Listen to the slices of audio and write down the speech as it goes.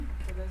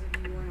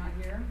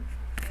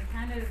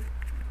kind of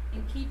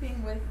in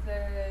keeping with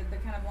the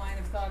kind of line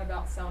of thought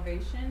about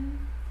salvation,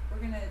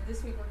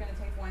 this week we're gonna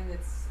take one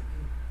it's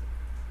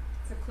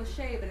a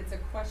cliche, but it's a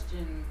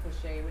question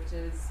cliche, which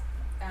is,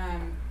 how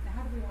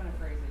do we want to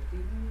phrase it? Do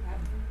you? Have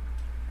you?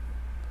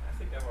 I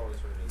think I've always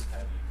heard it as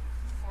have you.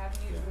 Have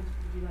you? Yeah. Would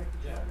you like to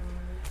try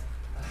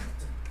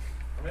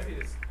Or maybe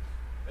it's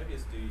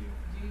do you.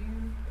 Do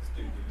you? Let's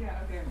do you.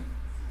 Yeah, okay.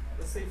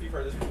 Let's see if you've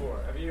heard this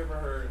before. Have you ever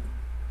heard,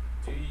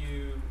 do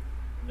you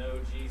know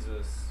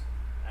Jesus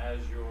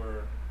as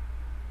your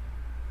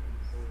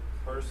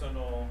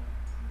personal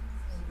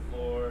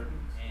Lord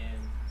and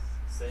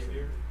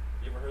Savior?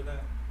 You ever heard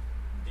that?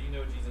 Do you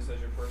know Jesus as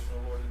your personal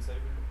Lord and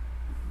Savior?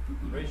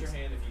 Raise your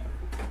hand if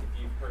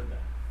you've heard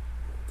that.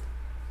 So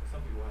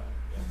some people have.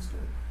 Yeah, that's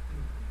good.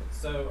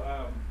 So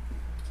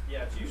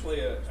yeah, it's usually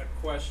a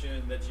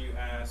question that you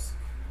ask.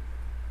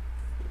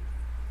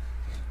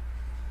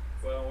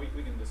 Well, we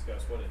can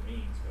discuss what it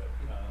means, but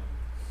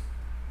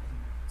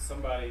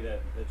somebody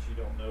that you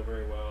don't know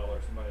very well,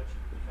 or somebody that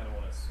you kind of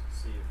want to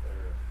see if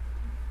they're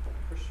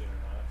Christian or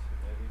not,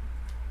 maybe.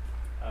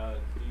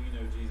 Do you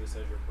know Jesus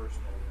as your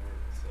personal Lord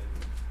and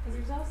Savior? Because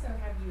there's also,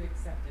 have you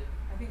accepted?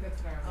 I think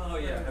that's what Oh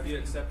yeah, have you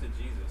accepted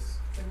Jesus?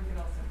 So we could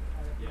also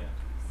put that. Yeah.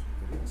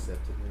 Have you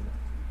accepted me?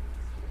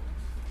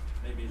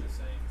 Maybe the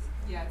same.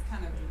 Yeah, it's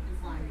kind of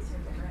implying the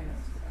same thing.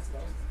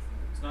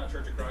 It's not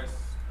Church of Christ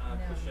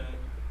cliche.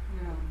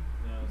 No.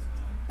 No, it's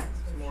not.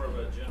 It's more of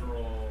a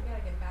general. You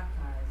gotta get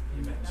baptized.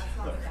 That's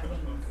not what that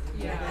means.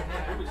 Yeah.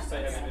 Who would you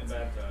say have you been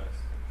baptized?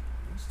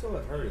 I still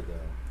have heard it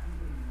though.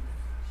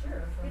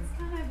 Sure. It's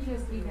kind of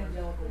just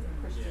evangelical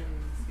Christian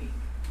speak,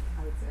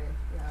 I would say.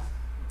 Yeah.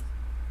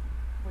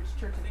 Which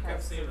Church I of think I've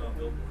Christ? seen it on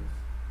billboards.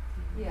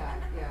 Yeah,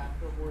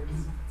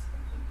 billboards.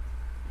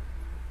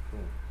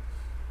 Cool.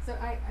 So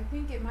I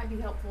think it might be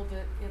helpful to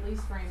at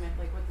least frame it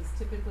like what this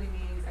typically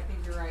means. I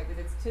think you're right that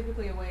it's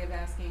typically a way of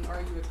asking,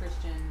 are you a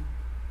Christian?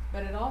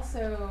 But it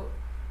also,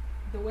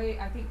 the way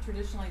I think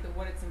traditionally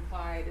what it's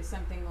implied is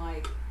something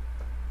like,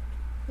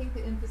 I think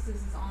the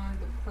emphasis is on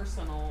the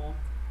personal,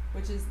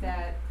 which is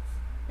that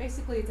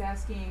basically it's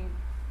asking,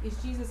 is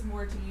Jesus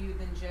more to you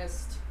than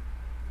just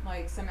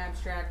like some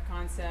abstract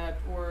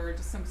concept or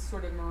just some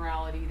sort of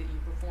morality that you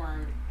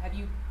performed?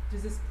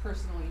 Does this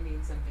personally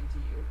mean something to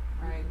you,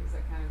 right? Is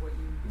that kind of what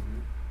you...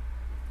 Mm-hmm.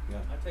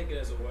 Yeah. I take it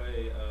as a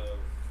way of,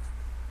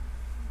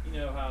 you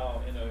know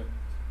how I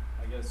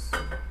guess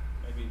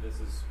maybe this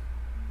is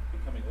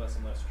becoming less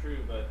and less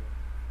true, but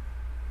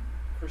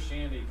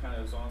Christianity kind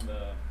of is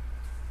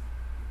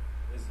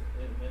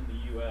in the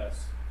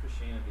U.S.,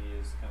 Christianity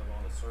is kind of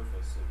on the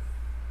surface of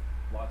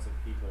lots of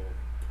people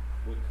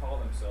would call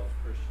themselves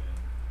Christian.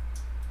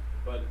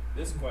 But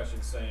this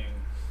question's saying,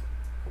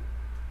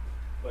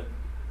 but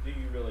do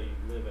you really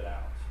live it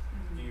out?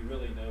 Mm-hmm. Do you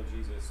really know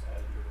Jesus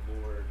as your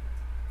Lord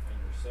and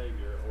your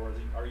Savior? Or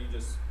are you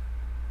just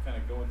kind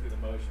of going through the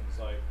motions?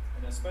 Like,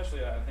 and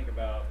especially I think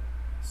about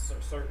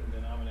certain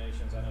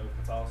denominations. I know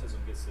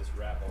Catholicism gets this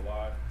rap a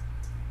lot.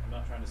 I'm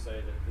not trying to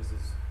say that this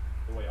is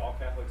the way all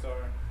Catholics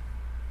are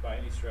by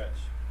any stretch.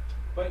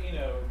 But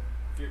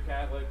if you're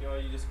Catholic,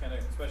 you just kind of,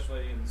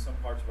 especially in some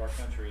parts of our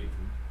country,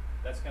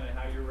 that's kind of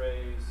how you're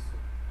raised.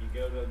 You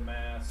go to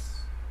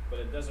Mass, but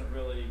it doesn't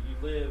really, you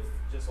live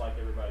just like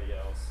everybody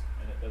else,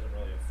 and it doesn't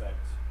really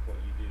affect what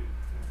you do,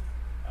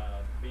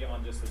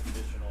 beyond just the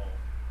traditional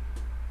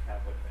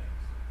Catholic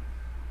things.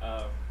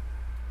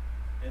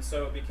 And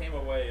so it became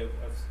a way of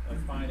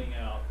finding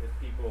out if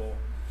people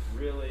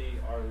really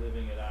are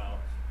living it out.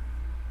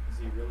 Is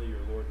he really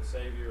your Lord and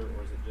Savior,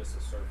 or is it just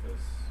a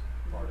surface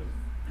part of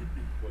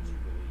what you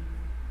believe?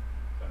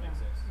 Does that make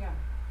sense? Yeah.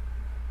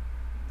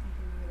 You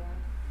can do that.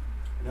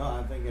 No,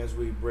 I think as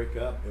we break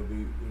up, it'll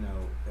be,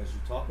 as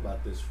you talk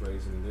about this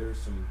phrase,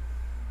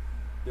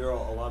 there are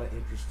a lot of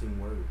interesting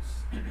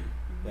words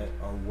that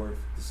are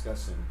worth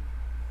discussing.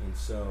 And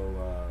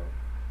so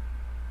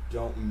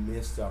don't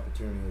miss the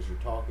opportunity as you're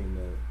talking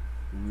to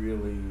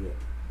really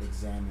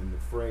examine the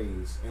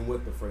phrase and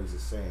what the phrase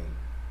is saying,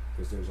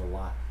 because there's a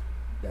lot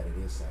that it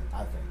is saying,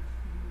 I think.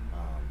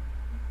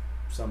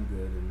 Some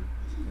good and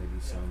maybe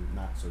some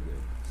not so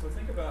good. So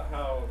think about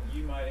how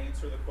you might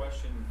answer the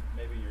question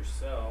maybe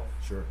yourself.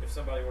 Sure. If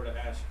somebody were to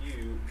ask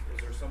you,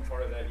 is there some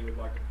part of that you would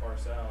like to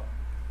parse out?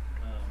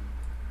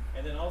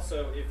 And then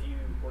also, if you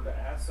were to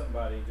ask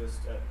somebody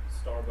just at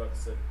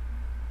Starbucks that,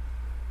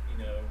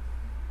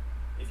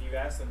 if you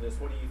asked them this,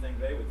 what do you think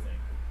they would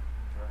think?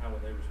 Or how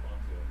would they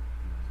respond to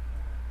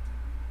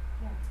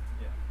it?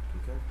 Yeah.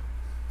 Okay.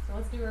 So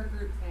let's do our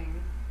group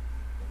thing.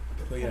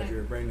 So yeah,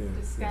 you're brand new.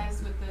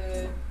 Discuss with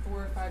the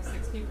 4, 5,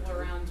 6 people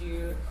around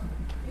you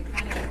and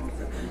kind of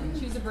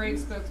choose a brave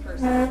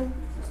spokesperson.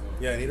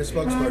 Yeah, I need a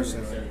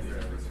spokesperson.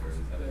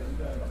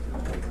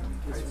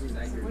 What is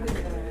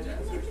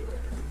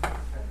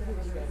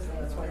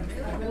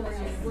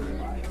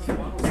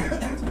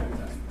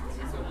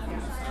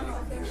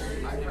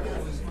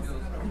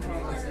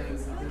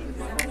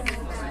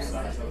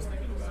that?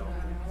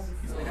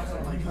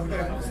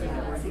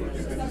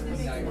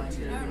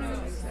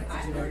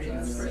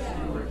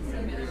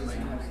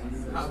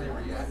 How they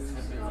react.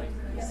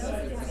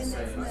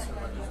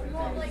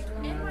 Well, like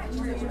in my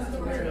church,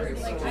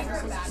 like I grew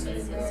up Baptist,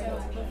 and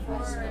so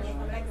before,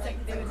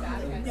 like they would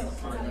baptize as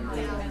part of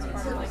like the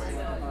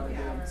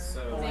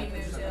So. thing, they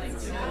would say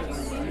like, you know, you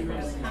see kind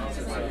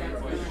of like that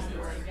question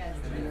where you get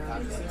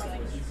have that I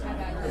think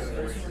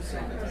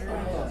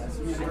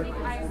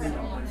I read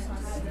all of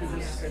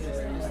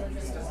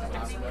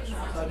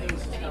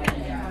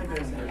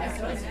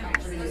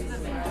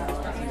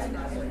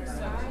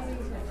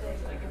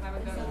Like if I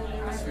would go to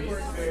high school,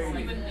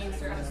 even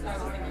things are just about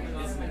my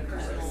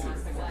personal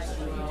aspect,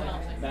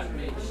 like, That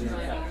makes it's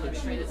usually like the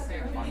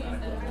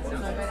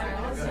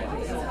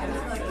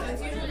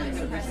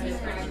president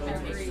for every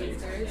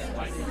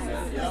like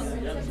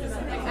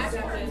activism, like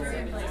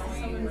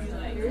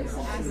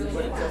someone who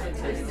like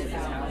tested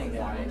out like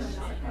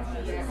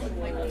yeah,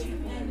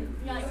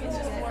 like it's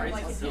just more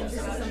like it's just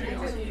something to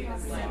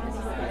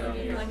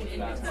like an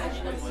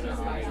invitation.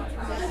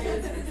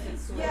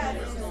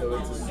 Yeah. So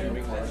it's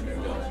assuming that you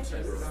don't.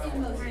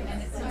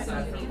 It's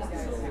not usually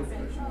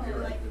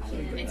like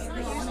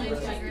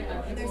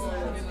there's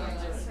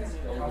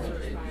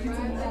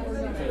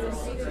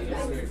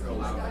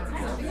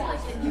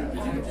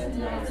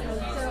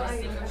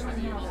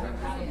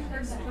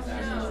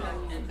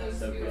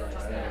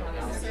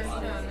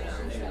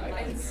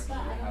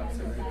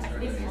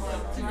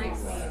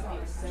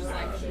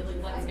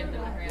let's give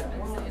them a grant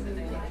and say that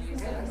they can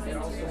use it.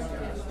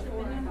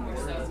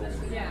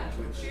 Yeah.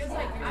 she was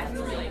like, I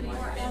feel like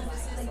more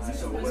emphasis is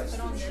supposed to put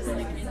on this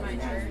like in my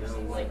church,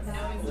 like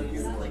knowing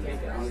Jesus, like I can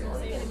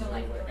say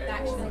like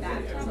actually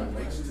baptism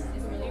is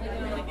really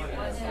good. Like it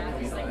was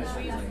Baptist, like we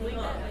believe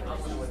that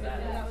was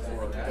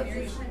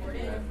very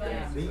important, but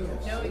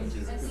knowing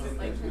Jesus is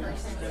like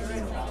personally so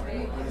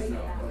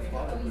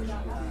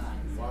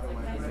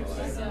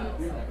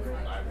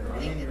I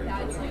think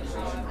that's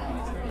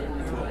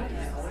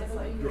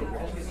like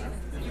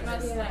you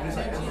must like know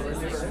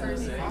Jesus like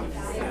person.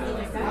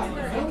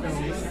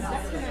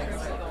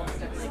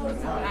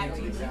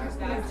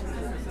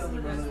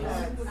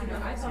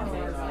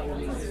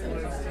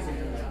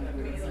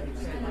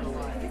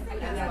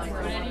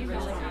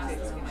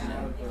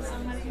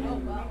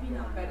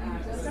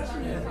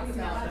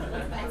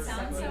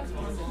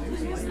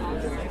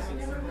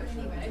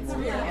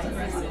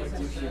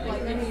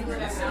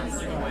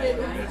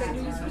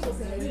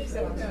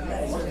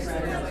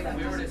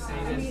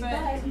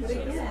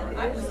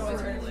 I was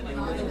always heard like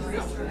all the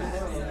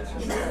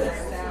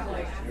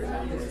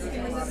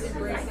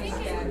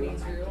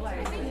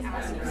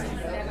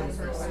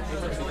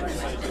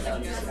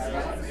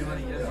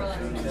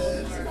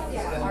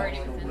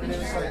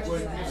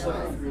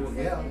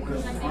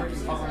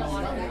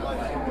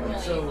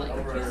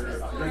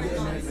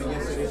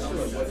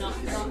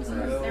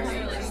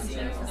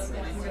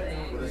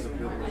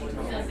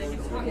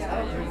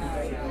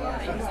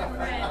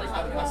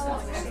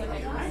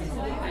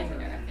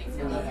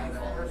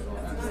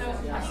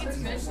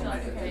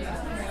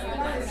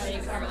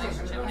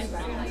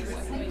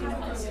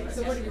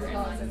So what are your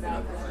thoughts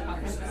about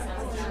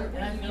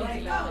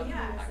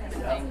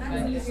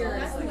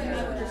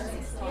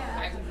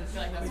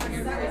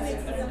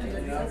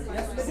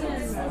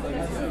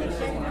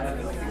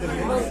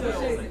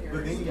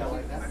But then you got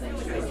like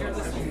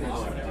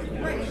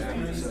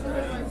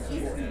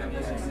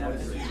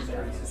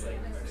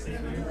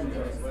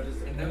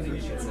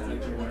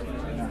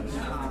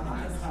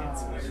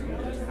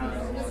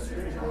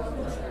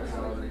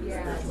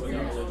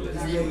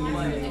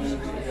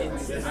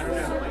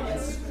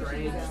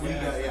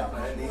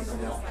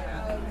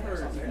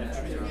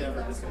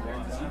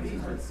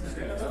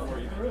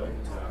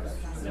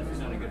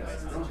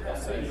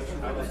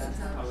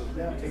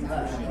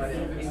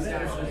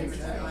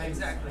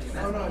Exactly.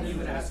 Oh no, you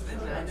would ask them.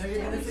 I know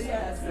you're gonna say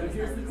yes, but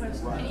here's the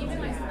question. And even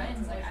my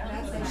friends, like I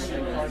don't think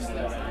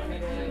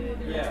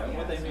Yeah,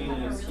 what they mean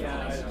is,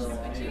 yeah, are you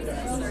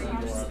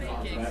just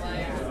thinking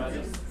like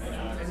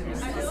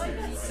I feel like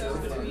that's so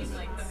between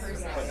like the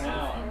first but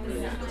now I'm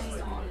really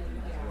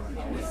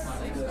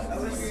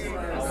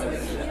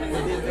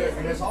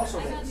and there's also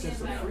that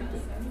sense of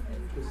freedom.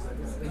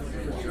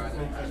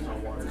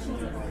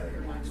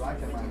 So I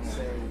can like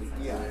say,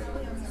 yeah.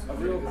 a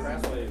real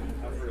crass way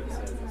I've heard it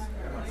said is,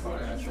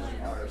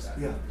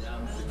 Yeah. but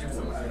I'm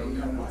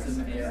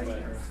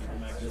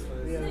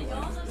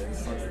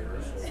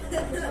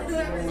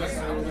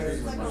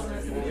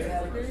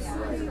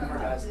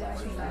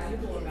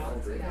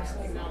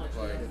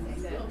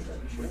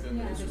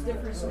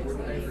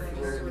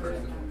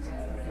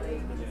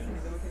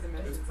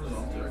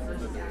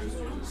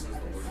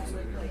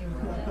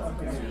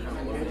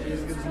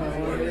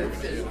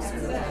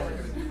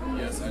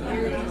Yes, I know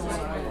that Jesus is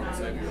my Lord and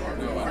Savior.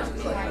 No, I don't know.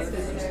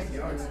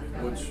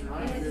 Which,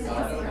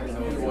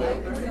 the way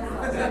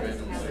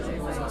that's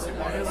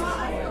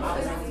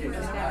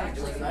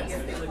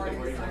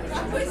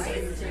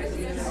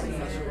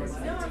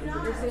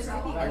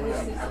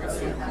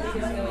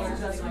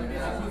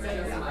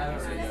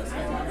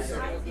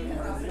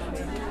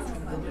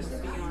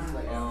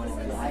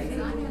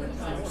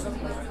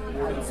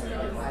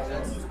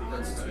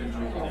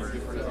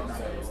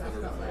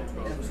about that.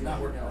 It's not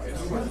working out.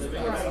 It's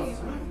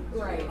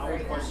Right. I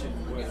would question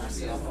whether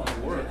it's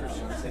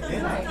And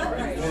then,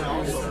 Right. then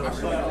also, I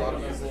feel like a lot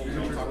of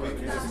people talk about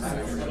this,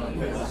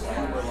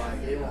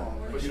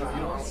 but you know, I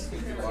don't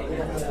think a lot of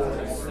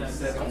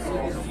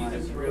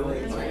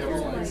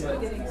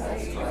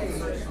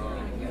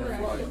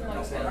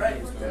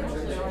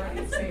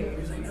Getting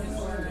saved.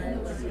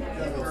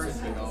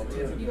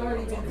 You've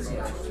already been to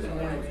church.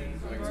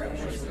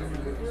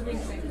 We're being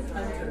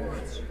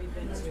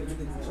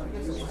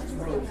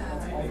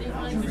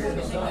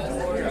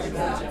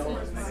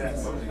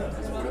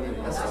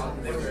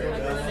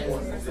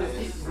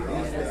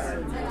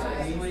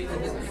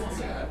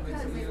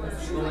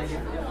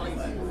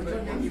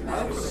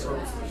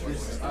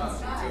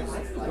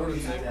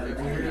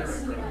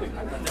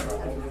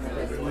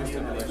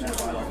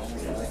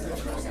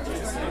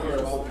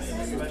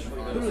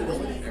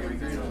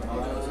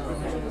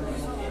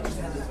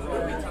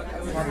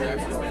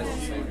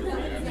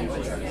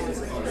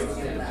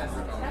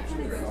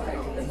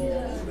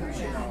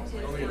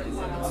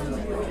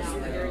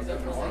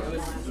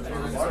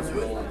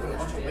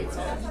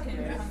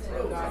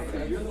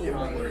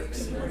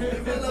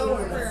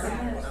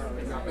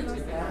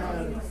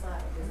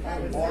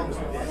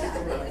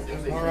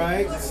all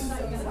right.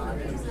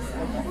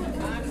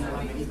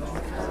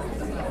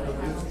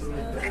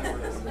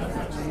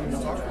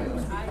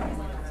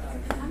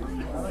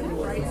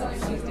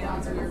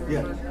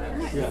 Yeah,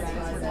 yeah.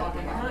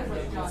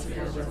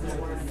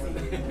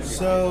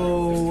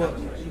 So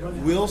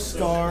we'll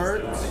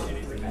start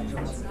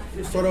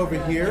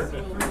over here.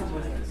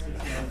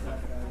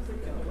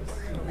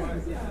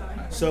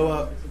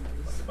 So,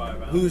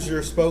 who's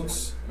your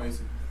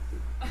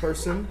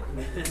spokesperson?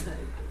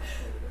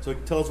 So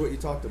tell us what you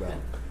talked about.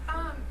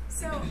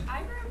 So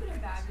I grew up in a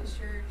Baptist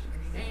church,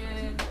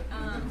 and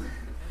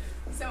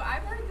so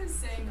I've heard this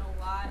saying a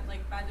lot,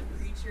 like by the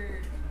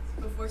preacher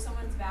before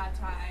someone's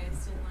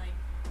baptized, and like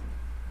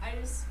I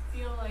just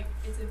feel like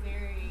it's a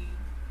very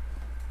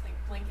like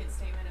blanket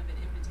statement of an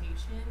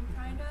invitation,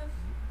 kind of,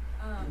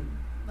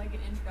 like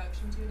an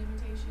introduction to an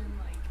invitation.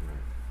 Like,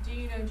 do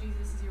you know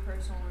Jesus is your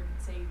personal Lord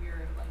and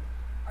Savior? Like,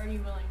 are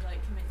you willing to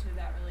like commit to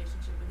that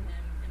relationship with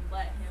Him and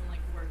let Him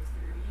like work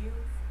through you?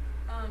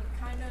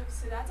 Kind of.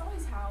 So that's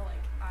always how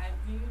like I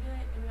viewed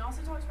it. And we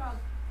also talked about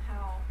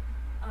how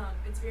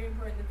it's very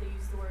important that they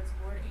use the words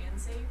Lord and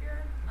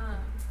Savior,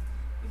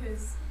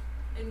 because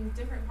in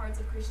different parts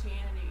of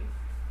Christianity,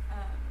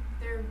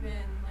 there have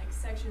been like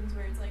sections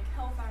where it's like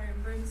hellfire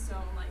and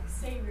brimstone, like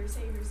Savior,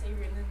 Savior,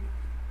 Savior, and then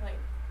like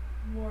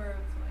more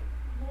of like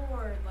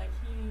Lord, like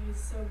He's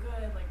so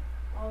good, like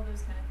all of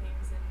those kind of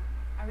things. And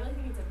I really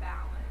think it's a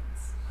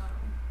balance,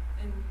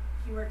 and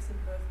He works in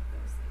both of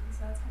those things.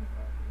 So that's kind of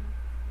what I mean.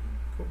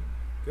 Cool.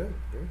 Good.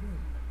 Very good.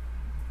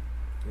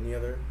 Any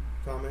other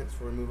comments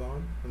before we move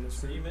on from this?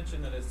 So you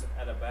mentioned that it's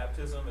at a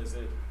baptism. Is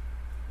it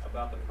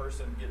about the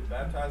person getting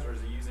baptized, or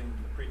is he using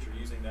the preacher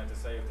using that to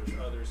say if there's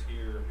others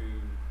here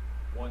who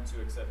want to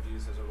accept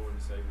Jesus as their Lord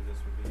and Savior,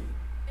 this would be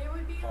It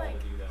would be called like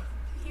to do that?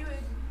 he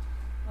would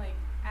like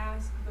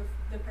ask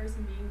the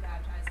person being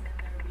baptized, and then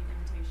there would be an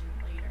invitation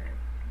later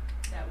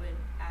that would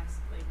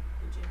ask like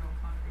the general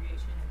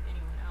congregation if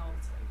anyone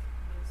else like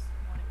was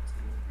wanting to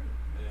agree.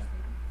 Yeah.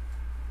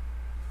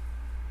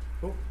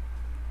 Cool.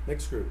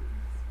 Next group.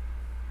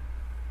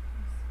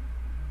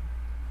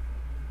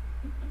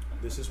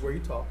 This is where you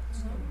talk.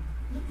 So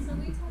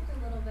we talked a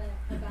little bit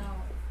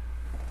about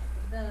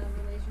the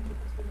relationship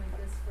between like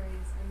this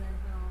phrase and then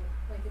how,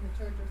 like in the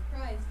Church of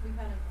Christ, we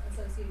kind of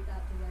associate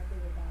that directly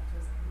with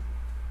baptism.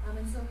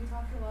 And so we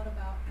talked a lot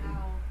about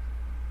how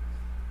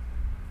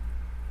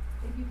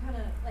if you kind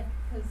of like,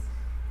 because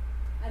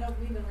I don't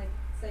mean to like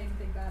say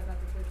anything bad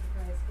about the Church of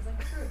Christ, because I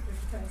prefer the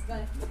Church of Christ,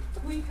 but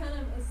we kind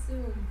of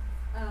assume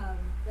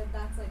that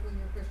that's like when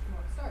your Christian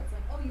walk starts.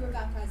 Like, oh, you were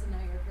baptized and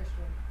now you're a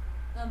Christian.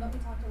 But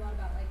we talked a lot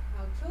about like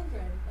how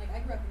children, like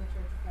I grew up in the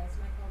Church of Christ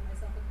and I called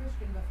myself a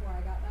Christian before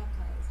I got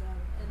baptized.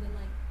 And then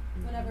like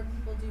whenever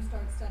people do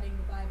start studying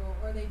the Bible,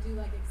 or they do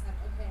like accept,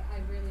 okay,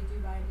 I really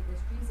do buy into this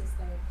Jesus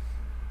thing,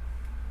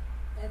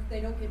 if they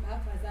don't get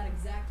baptized that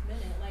exact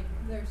minute, like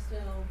they're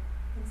still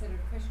considered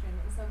Christian.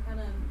 And so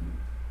kind of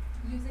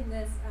using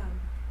this,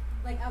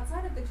 like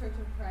outside of the Church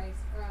of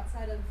Christ, or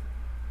outside of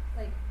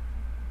like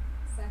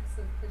sects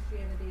of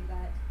Christianity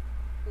that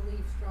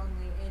believe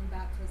strongly in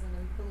baptism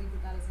and believe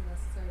that that is a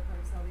necessary part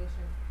of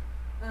salvation.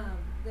 I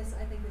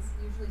think this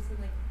usually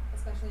seems like,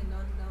 especially in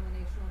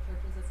non-denominational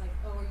churches, it's like,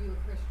 oh, are you a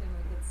Christian?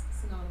 Like it's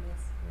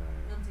synonymous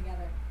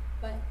together.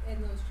 But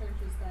in those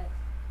churches that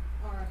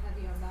are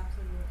heavy on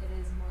baptism, it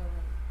is more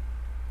like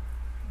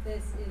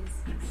this is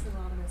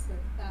synonymous with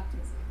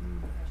baptism.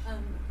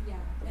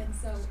 And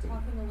so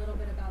talking a little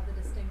bit about the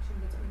distinction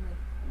between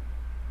like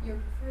your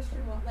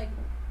Christian walk, like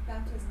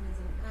baptism is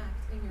an act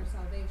in your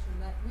salvation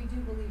that we do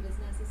believe is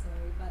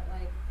necessary, but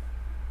like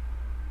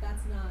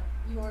that's not,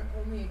 you aren't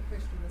only a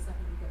Christian the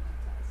second you get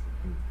baptized.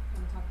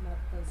 I'm talking about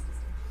those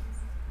distinctions.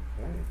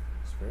 Okay,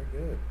 that's very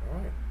good. All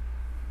right.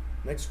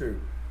 Next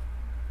group.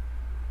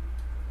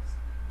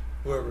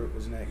 Whoever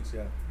was next,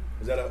 yeah.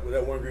 Was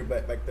that one group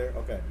back there?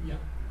 Okay.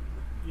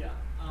 Yeah.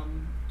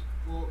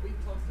 Well, we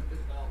talked a bit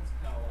about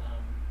how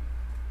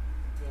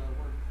the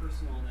word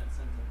personal in that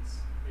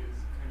sentence is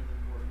kind of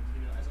important,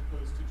 as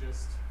opposed to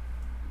just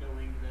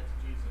knowing that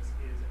Jesus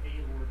is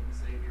a Lord and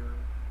Savior,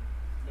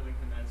 knowing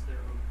Him as their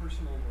own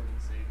personal Lord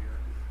and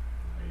Savior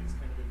is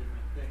kind of a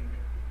different thing.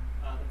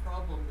 The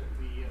problem that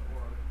we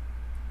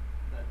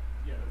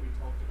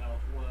talked about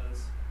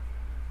was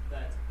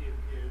that it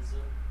is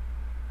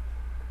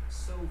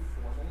so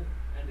formal,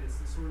 and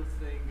it's the sort of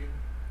thing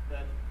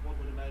that one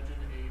would imagine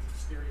a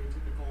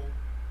stereotypical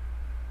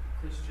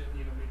Christian,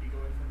 maybe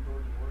going from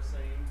door to door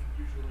saying,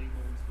 usually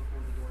moments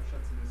before the door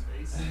shuts in his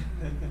face.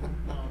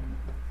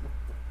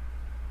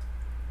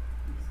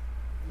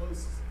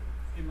 Most,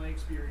 in my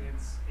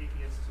experience,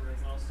 atheists or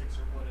agnostics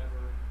or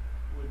whatever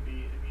would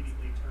be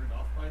immediately turned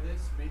off by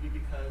this, maybe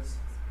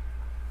because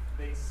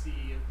they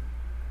see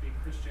being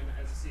Christian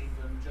as seeing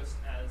them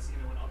just as,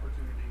 an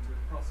opportunity to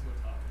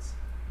proselytize.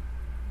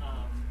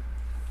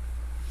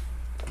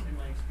 In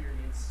my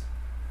experience,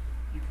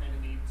 you kind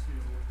of need to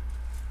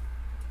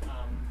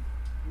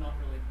not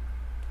really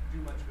do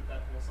much with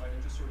that whole side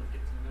and just sort of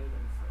get to know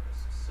them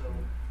first. So,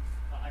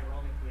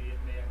 ironically, it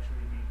may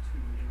actually be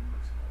too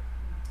impersonal.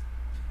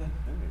 I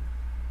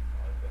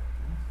like that.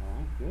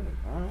 Oh, good.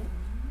 All right.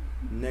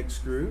 Next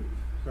group,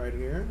 right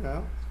here.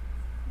 Al.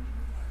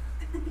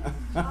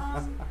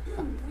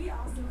 We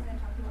also kind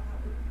of talked about how,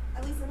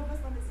 at least some of us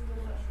thought this was a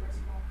little bit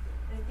personal,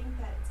 and I think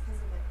that it's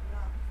because of like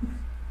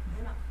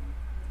we're not.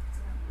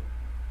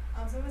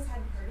 Some of us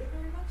hadn't heard it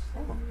very much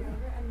when we were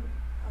younger, and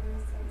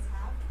others of us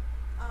have.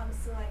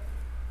 So like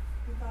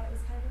we thought it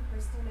was kind of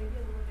impersonal, maybe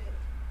a little bit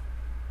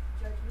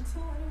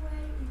judgmental in a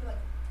way, even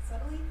like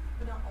subtly,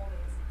 but not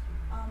always.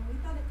 We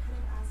thought it kind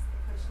of asked the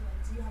question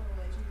like, do you have a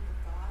relationship with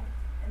God?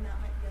 And that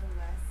might be a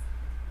less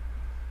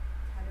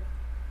kind of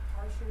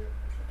harsher,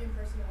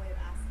 impersonal way of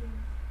asking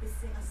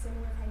a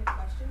similar kind of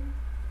question.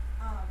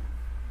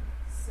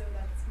 So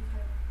that's we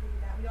kind of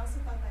figured that. We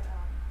also thought that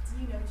do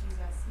you know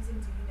Jesus?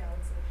 Using do you know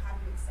instead of have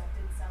you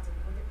accepted sounds a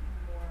little bit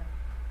more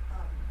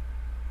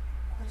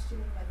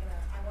questioning, like in a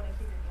I want to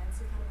hear your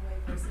answer kind of way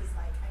versus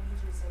like I need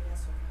you to say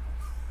yes or no.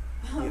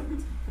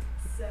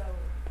 So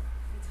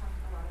we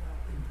talked a lot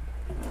about like,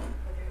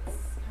 whether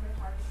it's kind of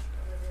harsh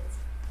or whether it's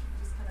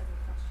just kind of a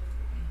question.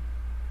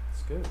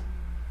 It's good.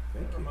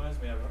 Thank That you.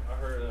 reminds me, I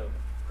heard a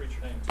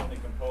preacher named Tony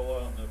Campolo.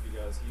 I don't know if you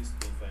guys, he used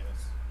to be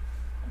famous.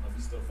 I don't know if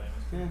he's still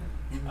famous. Yeah.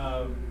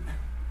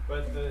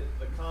 But the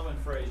common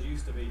phrase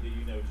used to be, do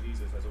you know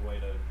Jesus, as a way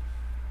to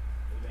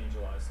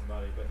evangelize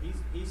somebody. But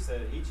he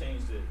said, he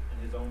changed it in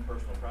his own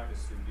personal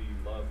practice to, do you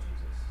love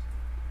Jesus?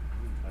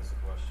 That's the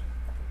question.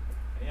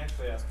 And he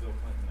actually asked Bill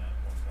Clinton that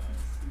one time.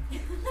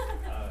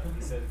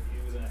 He said,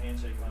 he was in a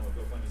handshake line with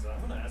Bill Clinton. He said,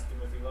 I'm going to ask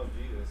him if he loves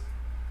Jesus.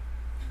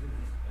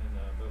 And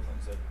Bill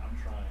Clinton said, I'm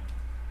trying.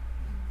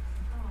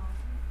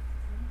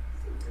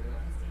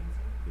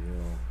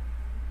 Bill.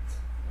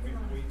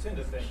 We tend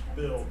to think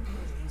Bill,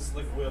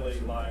 Slick Willie,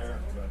 liar,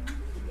 but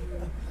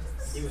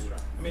he was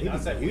trying. I mean, I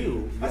say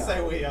you. we. I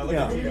say we. I look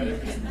at you. I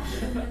didn't.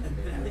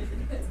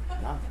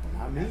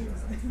 Not me.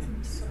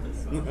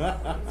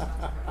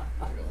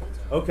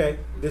 Okay,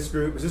 this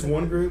group, is this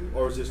one group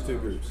or is this two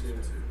groups?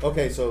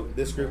 Okay, so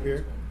this group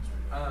here?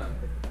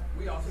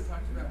 We also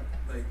talked about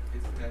like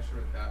its connection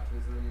with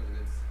baptism, and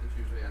it's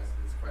usually asked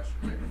this question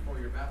right before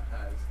you're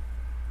baptized,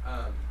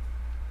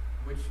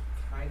 which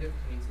kind of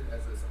paints it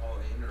as this all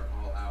in or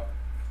all out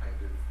kind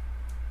of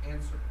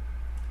answer,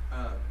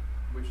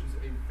 which is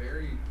a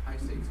very high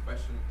stakes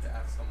question to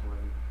ask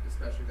someone,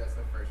 especially if that's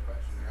the first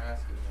question you're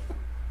asking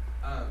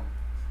them.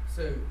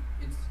 So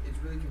it's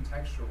really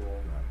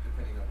contextual,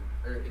 depending on,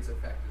 or its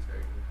effect is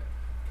very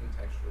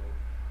contextual.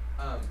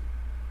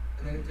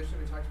 And then in addition,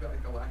 we talked about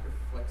like the lack of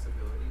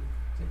flexibility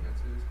to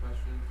answer this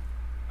question.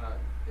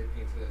 It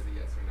paints it as a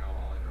yes or no,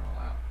 all in or all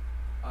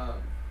out.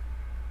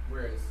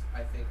 Whereas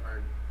I think I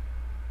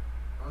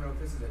don't know if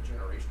this is a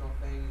generational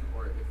thing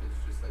or if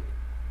it's just like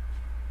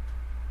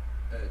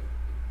a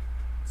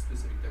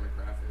specific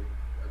demographic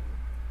of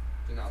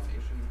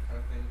denomination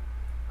kind of thing.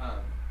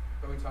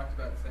 But we talked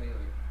about saying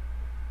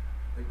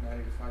like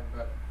Maddie was talking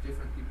about,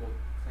 different people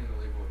claim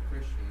the label of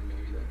Christian, and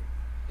maybe like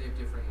they have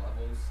different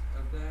levels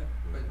of that.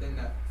 But then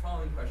that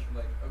following question,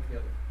 like,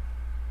 okay, like,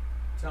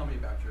 tell me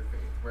about your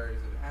faith. Where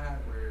is it at?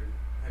 Where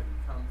have you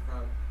come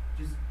from?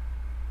 Just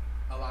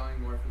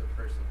allowing more for the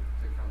person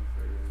to come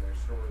through in their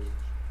story.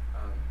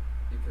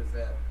 Because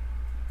that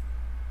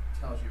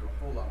tells you a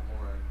whole lot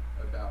more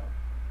about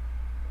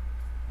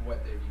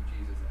what they view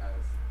Jesus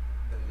as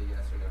than the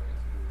yes or no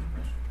answer to the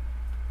question.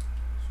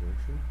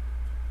 Sure.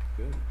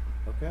 Good.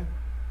 Okay.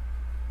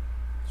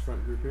 This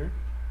front group here?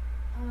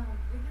 We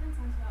kind of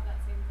talked about that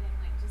same thing,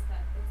 like just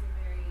that it's a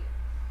very,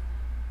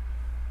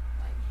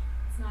 like,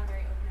 it's not a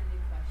very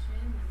open-ended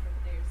question, like if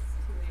there's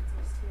two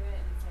answers to it,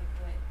 and it's like,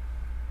 what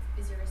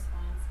is your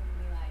response going to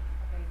be, like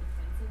a very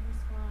defensive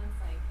response,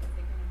 like is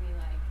it going to be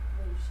like,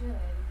 well you should,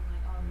 and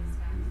like all these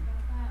facts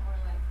about that, or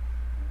like,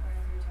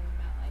 wherever you're talking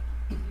about, like,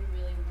 if you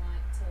really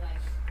want to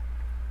like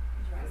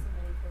draw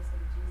somebody closer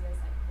to Jesus,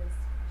 like this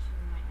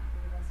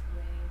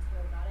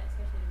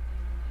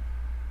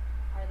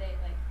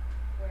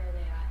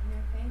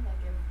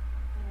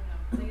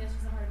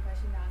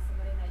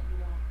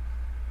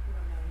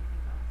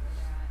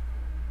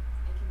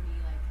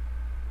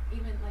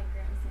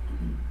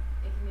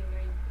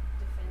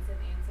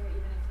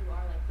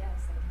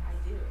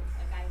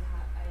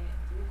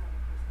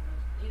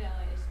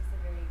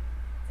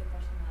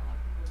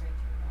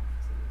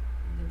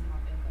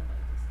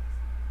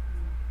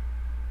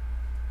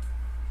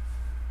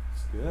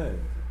good.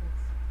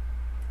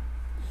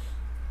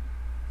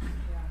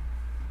 Yeah.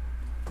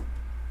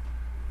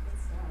 Good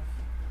stuff.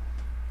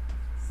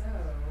 So,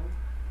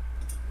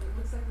 it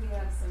looks like we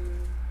have some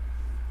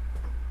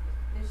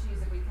issues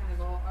that we kind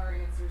of all, our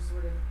answers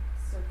sort of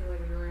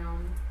circulated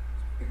around.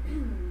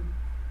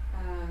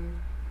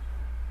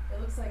 It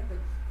looks like the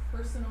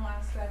personal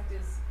aspect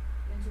is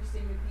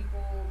interesting to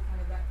people,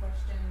 kind of that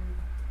question,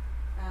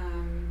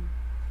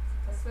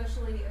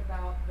 especially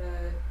about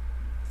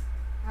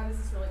how does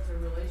this relate to a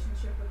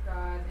relationship with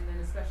God, and then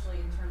especially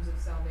in terms of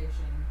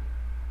salvation,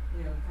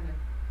 kind of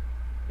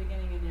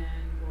beginning and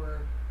end,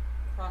 or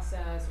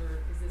process, or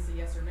is this a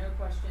yes or no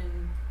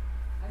question?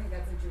 I think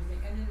that's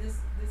interesting. And then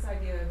this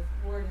idea of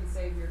Lord and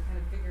Savior, kind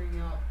of figuring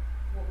out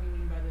what we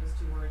mean by those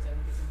two words, I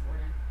think is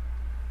important.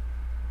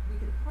 We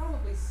could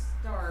probably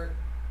start,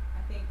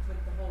 I think, with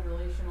the whole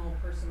relational,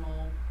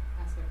 personal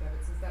aspect of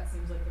it, since that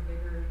seems like a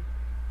bigger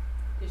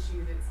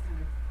issue that's kind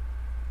of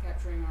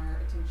capturing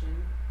our attention.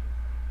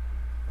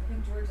 I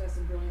think George has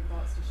some brilliant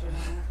thoughts to share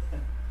on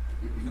that.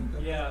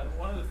 Yeah,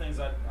 one of the things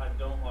I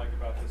don't like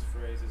about this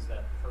phrase is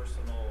that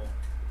personal,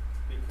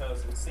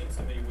 because it seems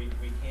to me we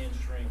can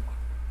shrink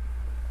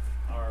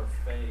our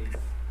faith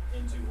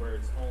into where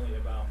it's only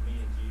about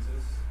me and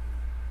Jesus,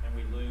 and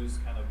we lose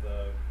kind of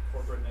the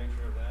corporate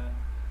nature of that.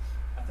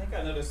 I think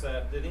I noticed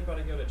that. Did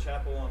anybody go to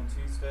chapel on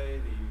Tuesday,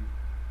 the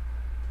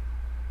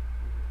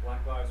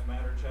Black Lives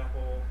Matter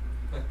chapel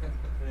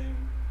thing?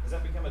 Has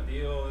that become a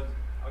deal?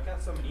 I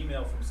got some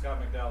email from Scott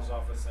McDowell's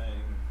office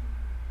saying,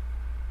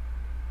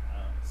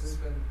 There's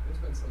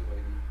been some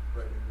lady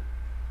writing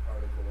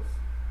articles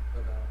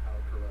about how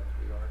corrupt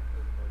we are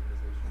as an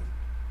organization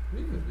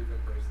because we've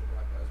embraced the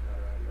Black Lives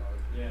Matter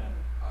ideology. Yeah.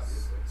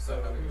 Obviously.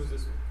 So who was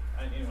this?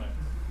 Anyway,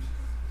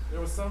 there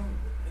was some.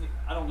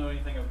 I don't know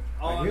anything of.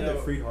 All I hear know,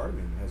 that Freed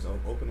Hardeman has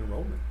open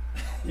enrollment.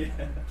 Yeah.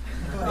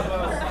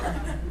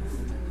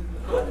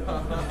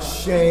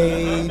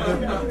 Shade.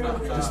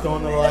 Just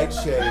on the light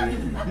shade.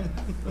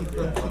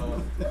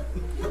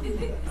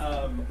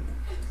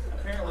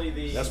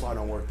 Apparently That's why I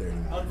don't work there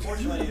anymore.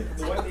 Unfortunately,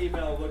 the way the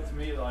email looked to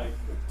me, like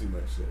Too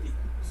much shit.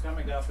 Scott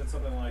McDowell said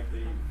something like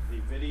the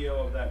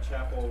video of that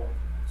chapel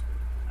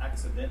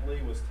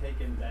accidentally was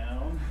taken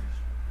down.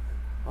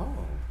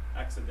 Oh.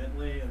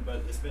 Accidentally,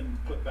 but it's been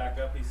put back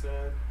up, he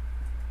said.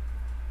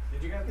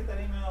 Did you guys get that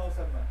email?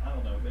 I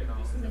don't know, maybe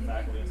just in the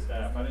faculty and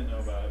staff. I didn't know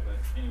about it, but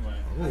anyway.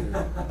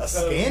 Ooh, a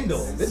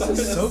scandal. This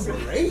is so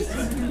great.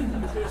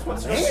 Here's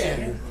what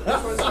Man.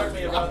 struck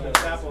me about the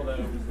chapel,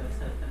 though,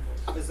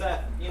 is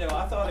that,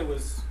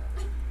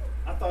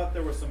 I thought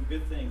there were some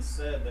good things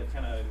said that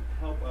kind of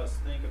help us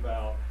think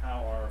about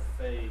how our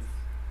faith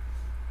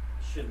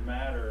should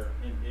matter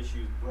in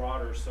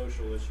broader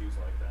social issues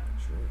like that.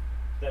 Sure.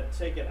 That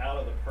take it out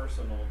of the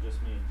personal,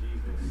 just me and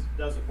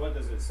Jesus. What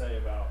does it say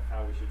about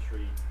how we should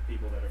treat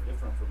people that are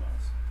different from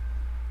us?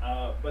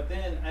 But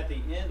then at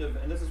the end of,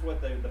 and this is what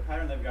the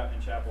pattern they've got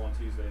in chapel on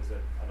Tuesdays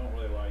that I don't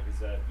really like, is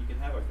that you can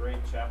have a great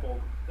chapel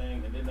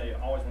thing, and then they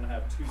always want to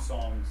have 2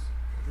 songs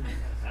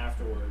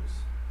afterwards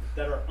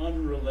that are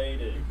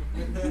unrelated.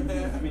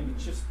 I mean,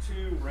 just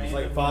 2 random. It's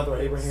like Father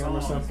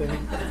Abraham songs. or something.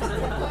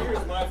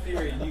 Here's my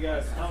theory, and you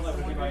guys, I don't know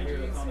if anybody here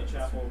that's on the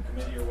chapel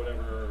committee or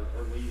whatever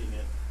or leading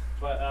it,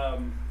 but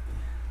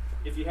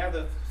if you have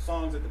the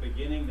songs at the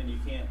beginning, then you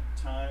can't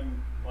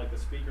time, like the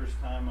speaker's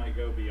time might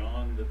go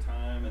beyond the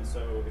time, and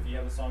so if you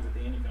have the songs at the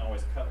end, you can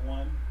always cut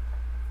one.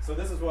 So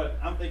this is what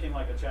I'm thinking,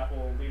 like a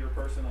chapel leader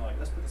person, I'm like,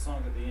 let's put the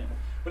songs at the end.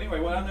 But anyway,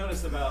 what I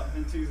noticed about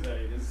in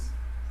Tuesday is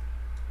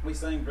we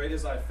sang "Great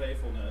Is Thy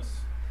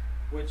Faithfulness,"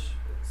 which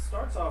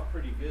starts off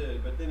pretty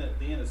good, but then at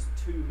the end it's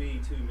to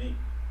me.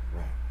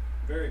 Right.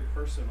 Very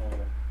personal.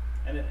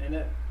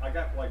 And I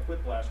got like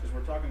whiplash because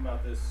we're talking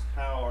about this,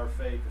 how our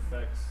faith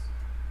affects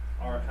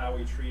how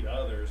we treat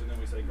others, and then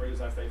we say, "Great is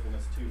thy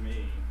faithfulness to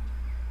me."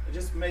 It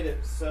just made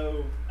it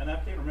so, and I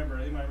can't remember,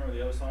 anybody remember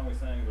the other song we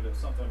sang, but it was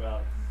something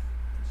about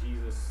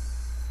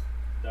Jesus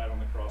died on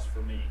the cross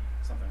for me,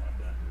 something like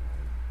that.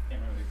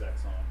 Can't remember the exact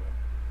song,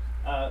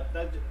 but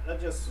that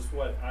just is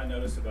what I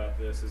notice about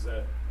this, is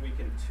that we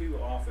can too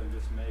often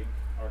just make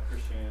our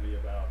Christianity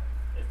about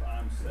if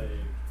I'm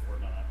saved or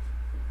not.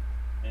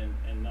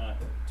 And not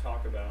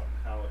talk about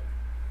how it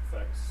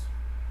affects,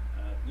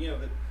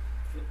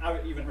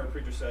 I've even heard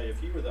preachers say,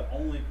 if you were the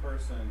only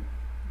person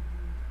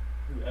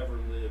who ever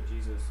lived,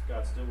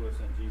 God still would have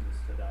sent Jesus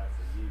to die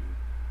for you.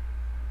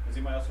 Has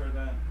anybody else heard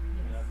that?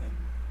 Yes. I think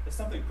it's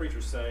something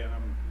preachers say, and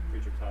I'm a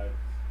preacher type,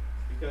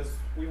 because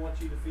we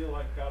want you to feel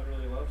like God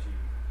really loves you.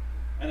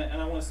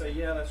 And I want to say,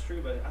 yeah, that's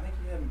true, but I think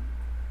he had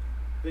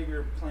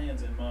bigger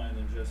plans in mind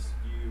than just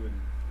you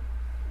and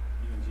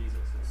Jesus.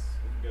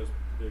 It goes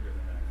bigger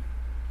than that.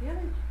 The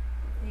other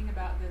thing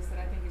about this that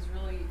I think is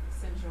really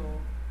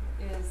essential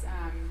is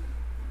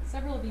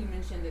several of you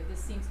mentioned that this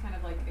seems kind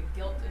of like a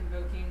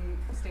guilt-invoking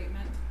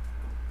statement.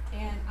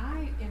 And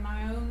in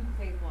my own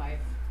faith life,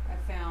 I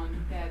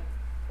found that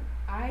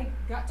I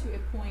got to a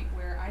point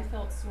where I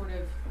felt sort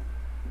of,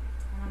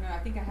 I don't know, I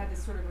think I had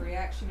this sort of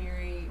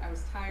reactionary, I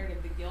was tired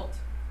of the guilt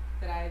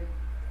that I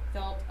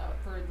felt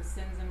for the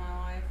sins in my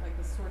life, like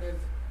this sort of,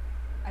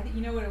 I think,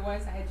 you know what it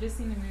was? I had just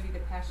seen the movie The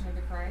Passion of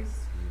the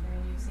Christ. Have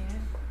any of you seen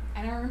it?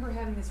 And I remember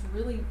having this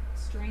really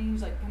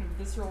strange, like, kind of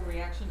visceral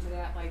reaction to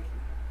that. Like,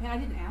 man, I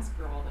didn't ask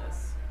for all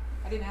this.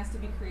 I didn't ask to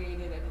be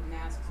created. I didn't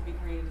ask to be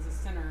created as a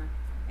sinner.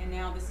 And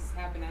now this has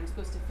happened. I'm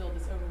supposed to feel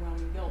this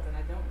overwhelming guilt, and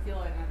I don't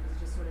feel it, and I was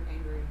just sort of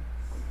angry.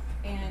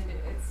 And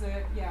it's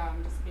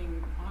I'm just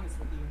being honest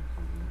with you.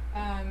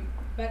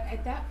 But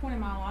at that point in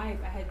my life,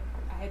 I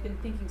had been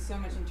thinking so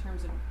much in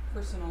terms of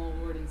personal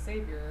Lord and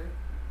Savior.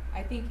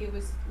 I think it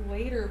was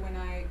later when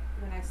I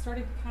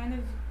started kind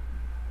of,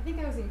 I think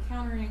I was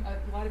encountering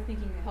a lot of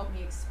thinking that helped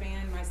me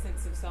expand my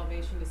sense of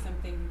salvation to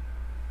something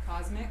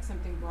cosmic,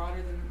 something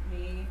broader than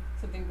me,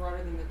 something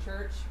broader than the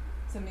church,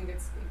 something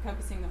that's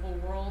encompassing the whole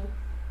world.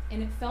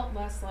 And it felt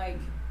less like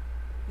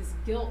this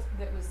guilt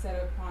that was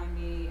set upon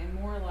me and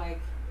more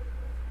like,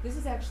 this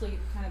is actually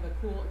kind of a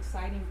cool,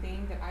 exciting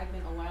thing that I've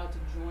been allowed to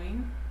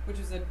join, which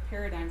was a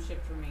paradigm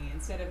shift for me.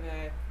 Instead of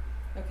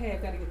okay,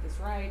 I've got to get this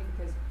right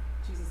because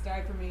Jesus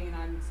died for me and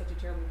I'm such a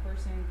terrible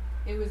person,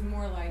 it was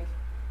more like,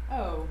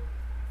 oh,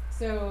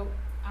 so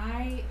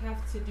I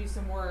have to do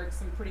some work,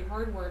 some pretty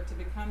hard work to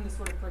become the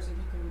sort of person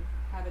who can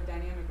have a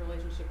dynamic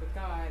relationship with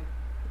God.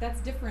 But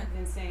that's different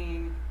than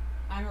saying,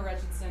 I'm a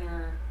wretched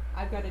sinner,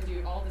 I've got to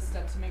do all this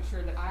stuff to make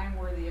sure that I am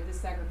worthy of this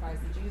sacrifice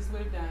that Jesus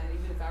would have done,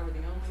 even if I were the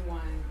only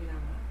one, you know.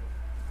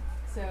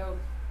 So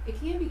it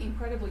can be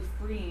incredibly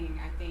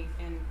freeing, I think,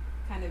 and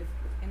kind of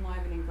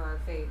enlivening for our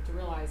faith to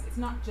realize it's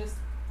not just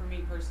for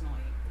me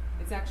personally.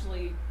 It's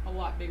actually a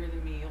lot bigger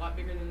than me, a lot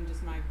bigger than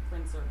just my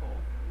friend circle.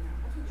 You know.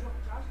 That's what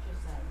Josh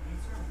just said in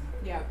his sermon.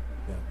 Yeah.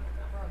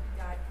 For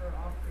God, for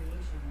all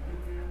creation.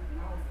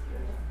 All of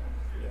creation.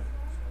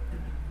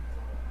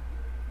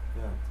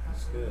 Yeah,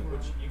 that's good.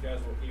 Which you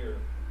guys will hear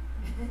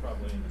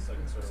probably in the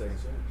second service. Second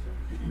service.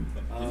 Do you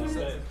want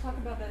to talk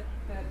about that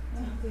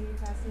Timothy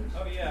passage?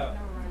 Oh yeah.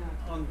 No, we're running out.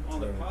 On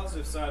the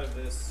positive side of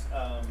this,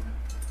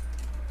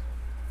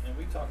 and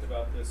we talked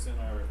about this in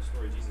our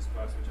Story of Jesus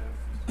class, which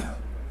I have.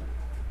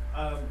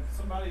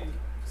 Somebody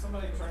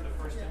turn to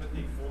 1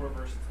 Timothy 4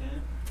 verse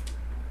 10.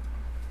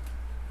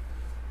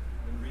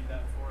 And read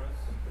that for us.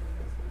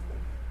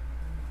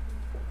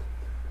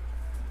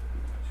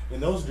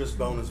 And those are just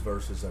bonus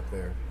verses up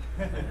there.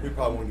 We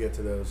probably won't get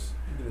to those.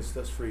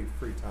 That's free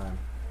time.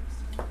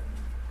 Say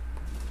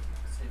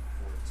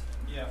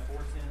 4:10. Yeah,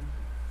 4:10.